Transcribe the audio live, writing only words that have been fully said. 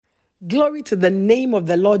Glory to the name of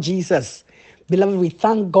the Lord Jesus. Beloved, we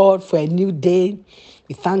thank God for a new day.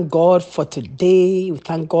 We thank God for today. We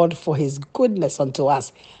thank God for his goodness unto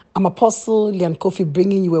us. I'm Apostle Leon Kofi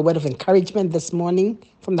bringing you a word of encouragement this morning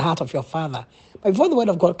from the heart of your Father. But before the word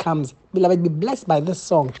of God comes, beloved, be blessed by this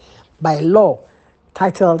song by Law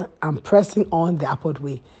titled I'm Pressing on the Upward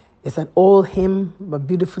Way. It's an old hymn, but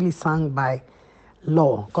beautifully sung by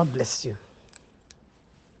Law. God bless you.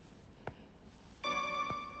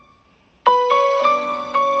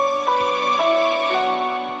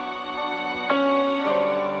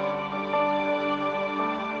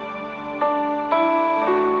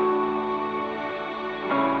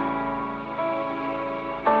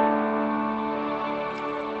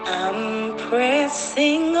 I'm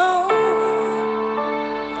pressing on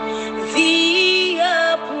the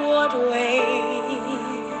upward way,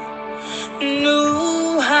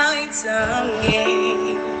 new heights I'm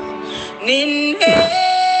gaining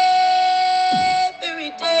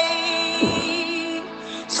every day,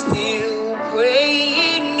 still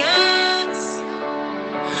praying as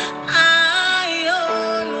I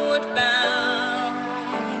onward bound.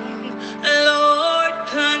 Lord,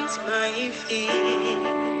 plant my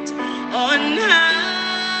feet on higher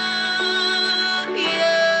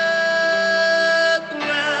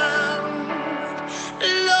ground.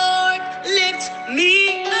 Lord, lift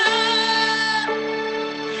me up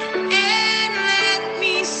and let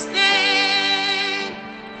me stand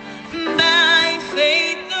by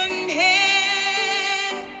faith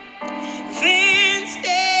unheld, then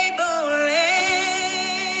stable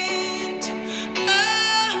land, a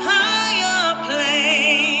higher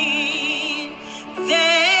plane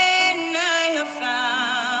than I have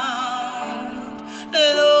found.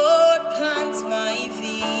 Lord, plant my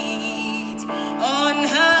feet on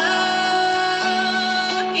higher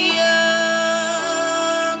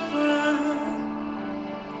ground.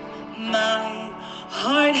 My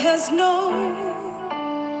heart has known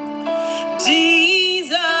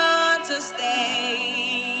Jesus to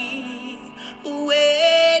stay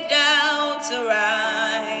where doubts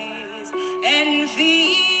arise and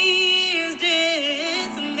fears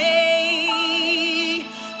dismay.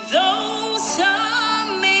 Though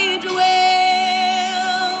some may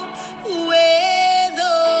dwell where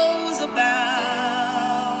those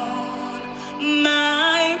abound,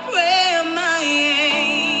 my prayer, my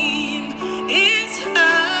aim is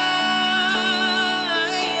higher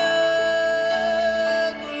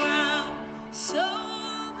ground. So,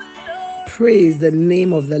 Lord, Praise the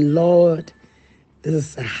name of the Lord. This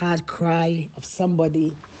is a hard cry of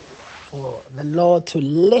somebody for the Lord to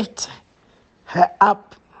lift her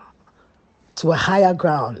up to a higher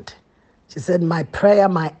ground. She said, my prayer,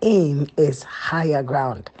 my aim is higher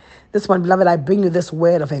ground. This one, beloved, I bring you this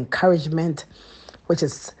word of encouragement, which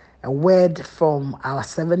is a word from our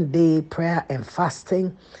 7-day prayer and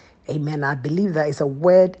fasting. Amen. I believe that it's a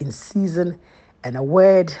word in season and a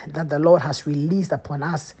word that the Lord has released upon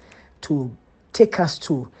us to take us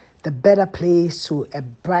to the better place, to a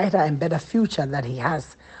brighter and better future that he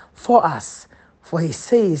has for us. For he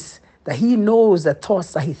says that he knows the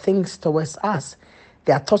thoughts that he thinks towards us.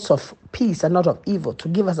 They are thoughts of peace and not of evil, to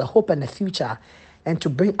give us a hope and a future and to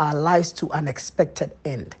bring our lives to an expected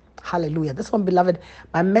end. Hallelujah. This one, beloved,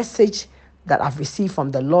 my message that I've received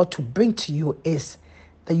from the Lord to bring to you is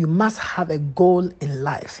that you must have a goal in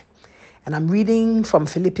life. And I'm reading from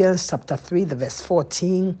Philippians chapter 3, the verse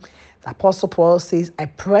 14. The Apostle Paul says, I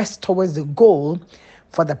press towards the goal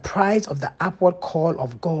for the prize of the upward call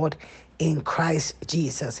of God in Christ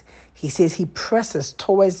Jesus. He says he presses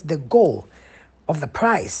towards the goal of the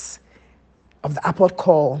prize of the upward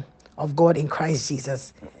call of God in Christ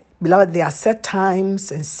Jesus. Beloved, there are set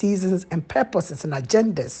times and seasons and purposes and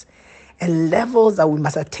agendas and levels that we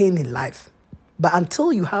must attain in life. But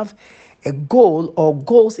until you have a goal or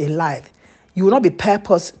goals in life, you will not be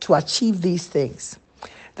purposed to achieve these things.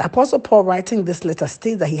 The Apostle Paul, writing this letter,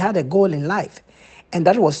 states that he had a goal in life, and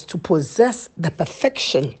that was to possess the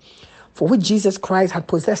perfection for which Jesus Christ had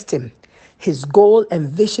possessed him. His goal and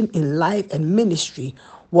vision in life and ministry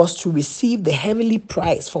was to receive the heavenly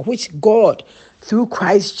prize for which God, through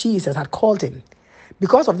Christ Jesus, had called him.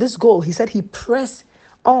 Because of this goal, he said he pressed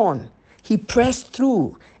on, he pressed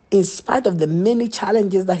through in spite of the many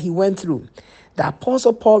challenges that he went through. The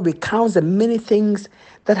Apostle Paul recounts the many things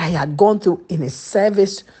that he had gone through in his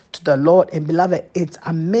service to the Lord. And beloved, it's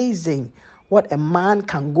amazing what a man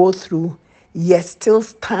can go through, yet still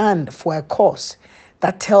stand for a cause.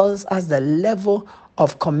 That tells us the level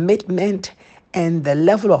of commitment and the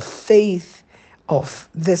level of faith of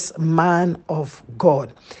this man of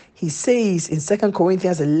God. He says in 2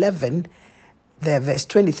 Corinthians 11, the verse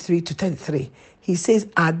 23 to 33, He says,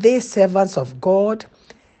 are they servants of God?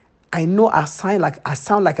 I know I sound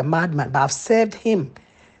like a madman, but I've served him,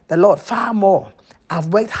 the Lord, far more. I've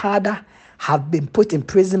worked harder, have been put in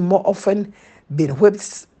prison more often, been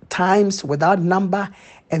whipped times without number,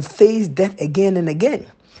 and faced death again and again.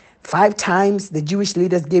 5 times the Jewish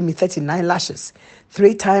leaders gave me 39 lashes.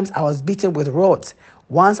 3 times I was beaten with rods.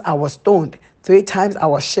 Once I was stoned. 3 times I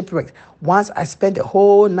was shipwrecked. Once I spent a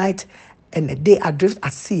whole night and a day adrift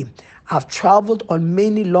at sea. I've traveled on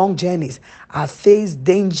many long journeys. I've faced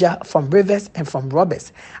danger from rivers and from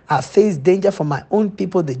robbers. I've faced danger from my own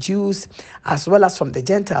people, the Jews, as well as from the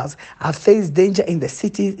Gentiles. I've faced danger in the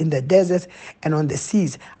cities, in the deserts, and on the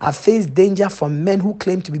seas. I've faced danger from men who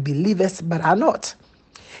claim to be believers but are not.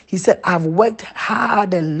 He said, I've worked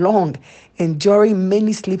hard and long, enduring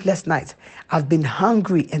many sleepless nights. I've been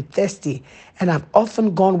hungry and thirsty, and I've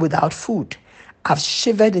often gone without food. I've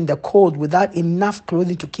shivered in the cold without enough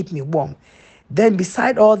clothing to keep me warm. Then,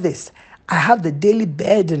 beside all this, I have the daily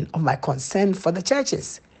burden of my concern for the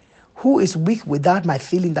churches. Who is weak without my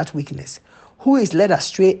feeling that weakness? Who is led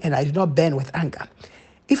astray and I do not burn with anger?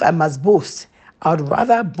 If I must boast, I would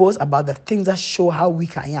rather boast about the things that show how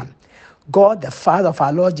weak I am. God, the Father of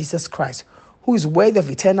our Lord Jesus Christ, who is worthy of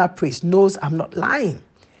eternal praise, knows I'm not lying.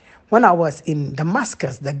 When I was in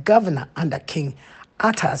Damascus, the governor under King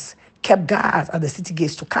Atas kept guards at the city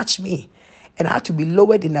gates to catch me, and I had to be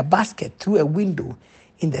lowered in a basket through a window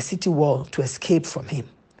in the city wall to escape from him.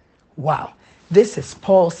 Wow, this is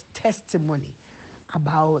Paul's testimony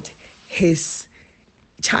about his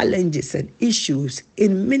challenges and issues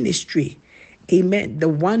in ministry. Amen. The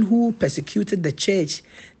one who persecuted the church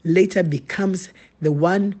later becomes the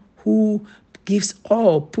one who gives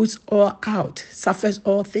all, puts all out, suffers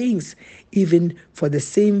all things, even for the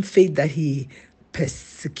same faith that he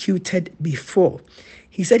persecuted before.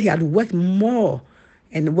 He said he had worked more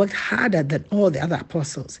and worked harder than all the other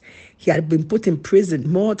apostles. He had been put in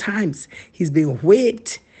prison more times. He's been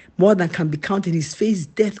whipped more than can be counted. He's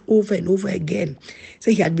faced death over and over again.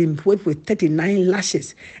 So he had been whipped with 39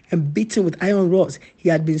 lashes and beaten with iron rods. He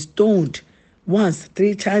had been stoned once,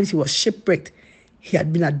 3 times. He was shipwrecked. He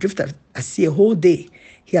had been adrift at sea a whole day.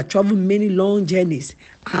 He had traveled many long journeys.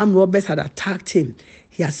 Armed robbers had attacked him.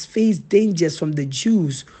 He has faced dangers from the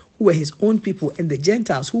Jews, who were his own people, and the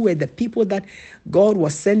Gentiles, who were the people that God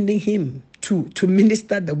was sending him to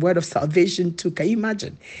minister the word of salvation to. Can you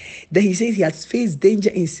imagine? Then he says he had faced danger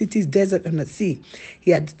in cities, desert, and the sea.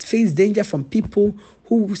 He had faced danger from people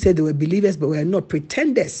who said they were believers but were not,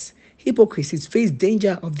 pretenders, hypocrites. He faced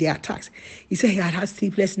danger of their attacks. He said he had had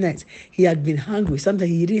sleepless nights. He had been hungry. Sometimes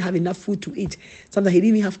he didn't have enough food to eat. Sometimes he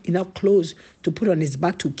didn't even have enough clothes to put on his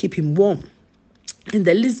back to keep him warm. And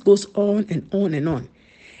the list goes on and on and on.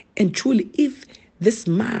 And truly, if this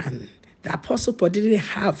man, the Apostle Paul, didn't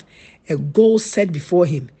have a goal set before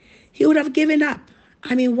him, he would have given up.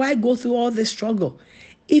 I mean, why go through all this struggle?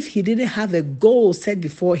 If he didn't have a goal set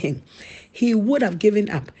before him, he would have given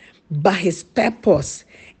up. But his purpose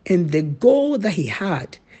and the goal that he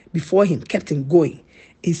had before him kept him going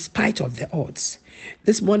in spite of the odds.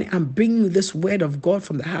 This morning, I'm bringing you this word of God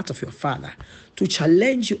from the heart of your Father to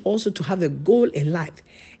challenge you also to have a goal in life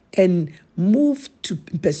and move to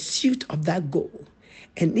pursuit of that goal.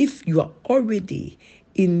 And if you are already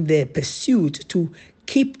in the pursuit, to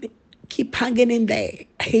keep hanging in there.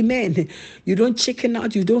 Amen. You don't chicken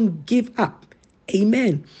out. You don't give up.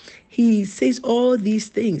 Amen. He says all these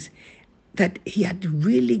things that he had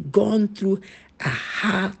really gone through a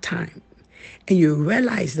hard time. And you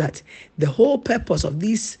realize that the whole purpose of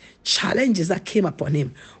these challenges that came upon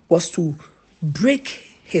him was to break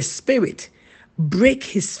his spirit, break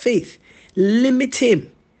his faith, limit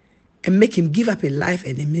him, and make him give up a life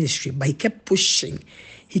and a ministry. But he kept pushing.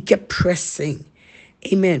 He kept pressing.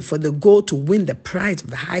 Amen. For the goal to win the prize of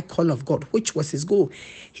the high call of God, which was his goal.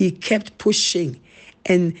 He kept pushing.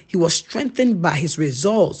 And he was strengthened by his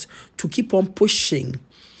results to keep on pushing.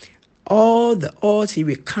 All the odds he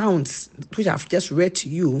recounts, which I've just read to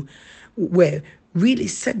you, were really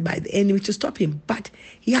set by the enemy to stop him. But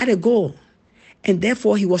he had a goal. And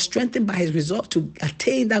therefore, he was strengthened by his resolve to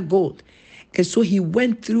attain that goal. And so he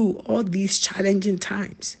went through all these challenging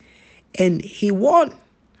times. And he won.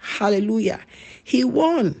 Hallelujah. He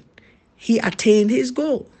won. He attained his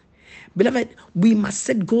goal. Beloved, we must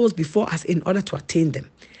set goals before us in order to attain them.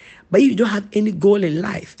 But if you don't have any goal in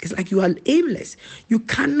life, it's like you are aimless. You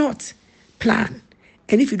cannot plan.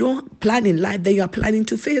 And if you don't plan in life, then you are planning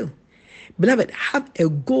to fail. Beloved, have a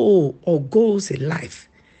goal or goals in life.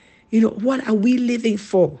 You know, what are we living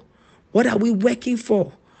for? What are we working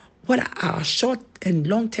for? What are our short and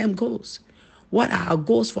long-term goals? What are our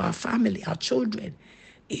goals for our family, our children?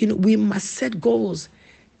 We must set goals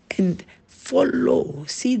and follow,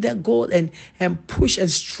 see that goal and push and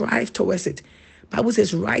strive towards it. Bible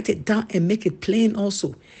says, write it down and make it plain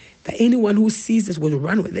also, that anyone who sees it will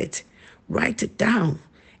run with it. Write it down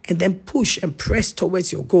and then push and press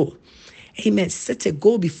towards your goal. Amen. Set a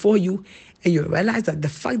goal before you, and you realize that the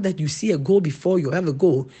fact that you see a goal before you have a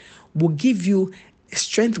goal will give you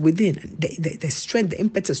strength within, the strength, the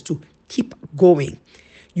impetus to keep going.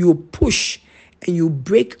 You push and you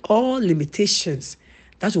break all limitations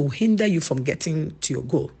that will hinder you from getting to your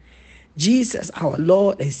goal. Jesus, our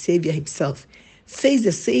Lord and Savior himself, faced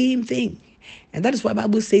the same thing. And that is why the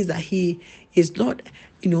Bible says that he is not,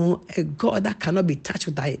 a God that cannot be touched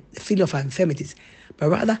with the feeling of our infirmities, but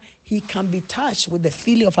rather he can be touched with the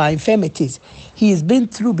feeling of our infirmities. He has been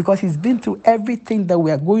through, because he's been through everything that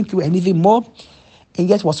we are going through and even more, and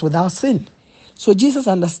yet was without sin. So Jesus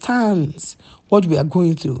understands what we are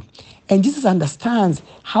going through. And Jesus understands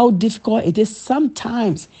how difficult it is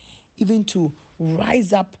sometimes even to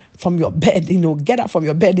rise up from your bed, get up from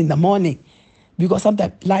your bed in the morning, because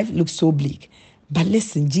sometimes life looks so bleak. But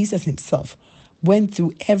listen, Jesus himself went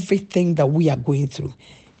through everything that we are going through.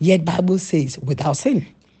 Yet Bible says without sin.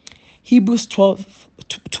 Hebrews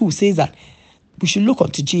 12:2 says that we should look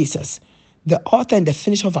unto Jesus, the author and the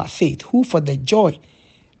finisher of our faith, who for the joy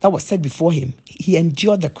that was set before him, he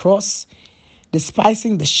endured the cross,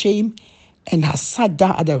 despising the shame, and has sat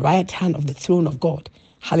down at the right hand of the throne of God.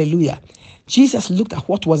 Hallelujah. Jesus looked at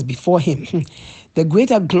what was before him, the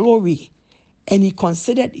greater glory, and he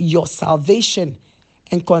considered your salvation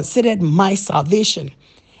and considered my salvation.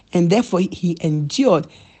 And therefore he endured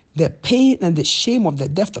the pain and the shame of the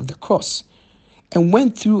death of the cross and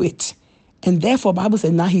went through it. And therefore, Bible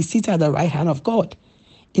says now he's seated at the right hand of God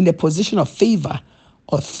in the position of favor,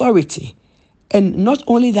 authority. And not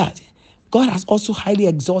only that, God has also highly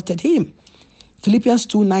exalted him. Philippians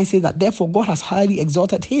 2:9 says that therefore God has highly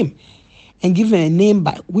exalted him and given a name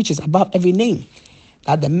by which is above every name,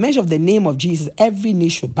 that the measure of the name of Jesus, every knee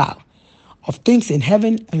should bow, of things in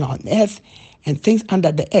heaven and on earth and things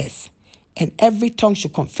under the earth, and every tongue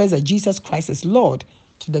should confess that Jesus Christ is Lord,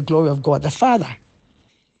 to the glory of God the Father.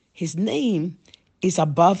 His name is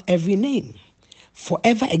above every name,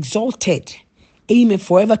 forever exalted, amen,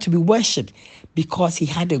 forever to be worshipped, because he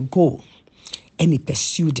had a goal and he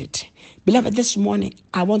pursued it. Beloved, this morning,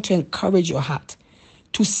 I want to encourage your heart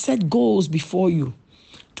to set goals before you,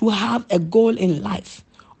 to have a goal in life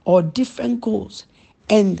or different goals.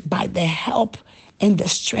 And by the help and the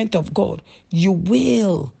strength of God, you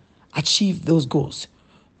will achieve those goals.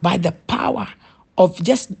 By the power of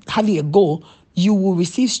just having a goal, you will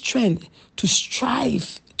receive strength to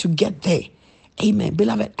strive to get there. Amen.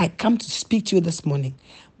 Beloved, I come to speak to you this morning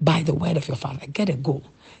by the word of your Father. Get a goal.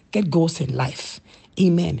 Get goals in life.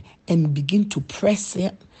 Amen. And begin to press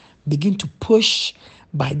it, begin to push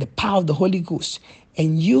by the power of the Holy Ghost.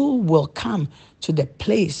 And you will come to the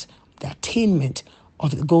place, the attainment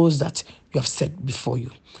of the goals that you have set before you.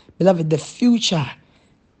 Beloved, the future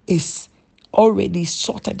is already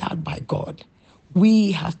sorted out by God.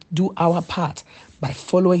 We have to do our part by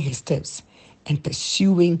following his steps and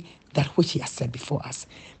pursuing that which he has set before us.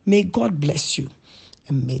 May God bless you,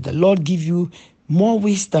 and may the Lord give you more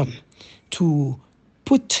wisdom to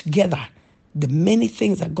put together the many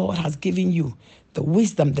things that God has given you, the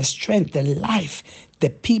wisdom, the strength, the life, the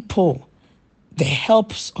people, the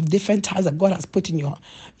helps of different types that God has put in your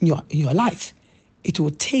life. It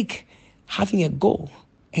will take having a goal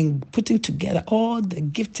and putting together all the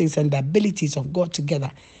giftings and the abilities of God together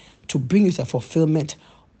to bring you to the fulfillment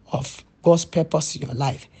of God's purpose in your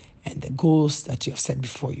life and the goals that you have set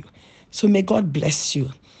before you. So may God bless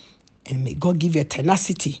you, and may God give you a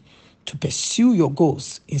tenacity to pursue your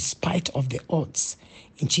goals in spite of the odds.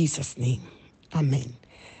 In Jesus' name, amen.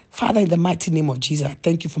 Father, in the mighty name of Jesus, I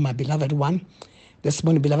thank you for my beloved one. This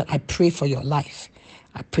morning, beloved, I pray for your life.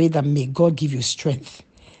 I pray that may God give you strength.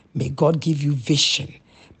 May God give you vision.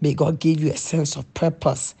 May God give you a sense of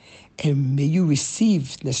purpose. And may you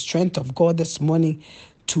receive the strength of God this morning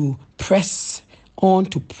to press on,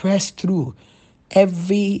 to press through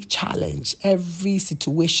every challenge, every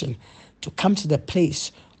situation, to come to the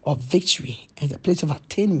place of victory and the place of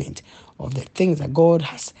attainment of the things that God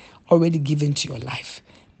has already given to your life.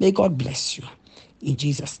 May God bless you. In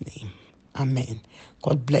Jesus' name, amen.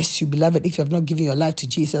 God bless you, beloved. If you have not given your life to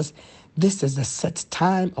Jesus, this is the set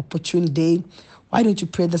time, opportune day. Why don't you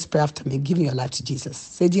pray this prayer after me, giving your life to Jesus?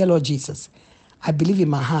 Say, dear Lord Jesus, I believe in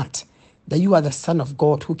my heart that you are the Son of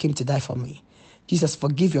God who came to die for me. Jesus,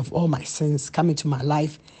 forgive you of all my sins. Come into my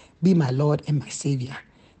life. Be my Lord and my Savior.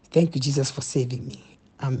 Thank you, Jesus, for saving me.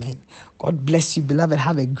 Amen. God bless you, beloved.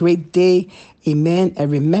 Have a great day. Amen.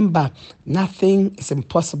 And remember, nothing is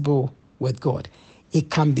impossible with God. It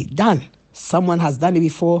can be done. Someone has done it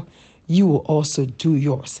before. You will also do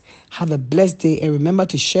yours. Have a blessed day. And remember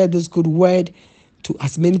to share this good word to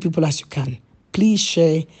as many people as you can. Please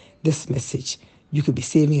share this message. You could be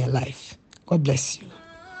saving a life. God bless you.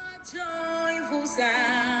 Joyful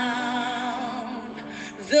sound,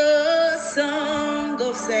 the song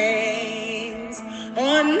of saints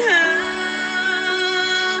on high.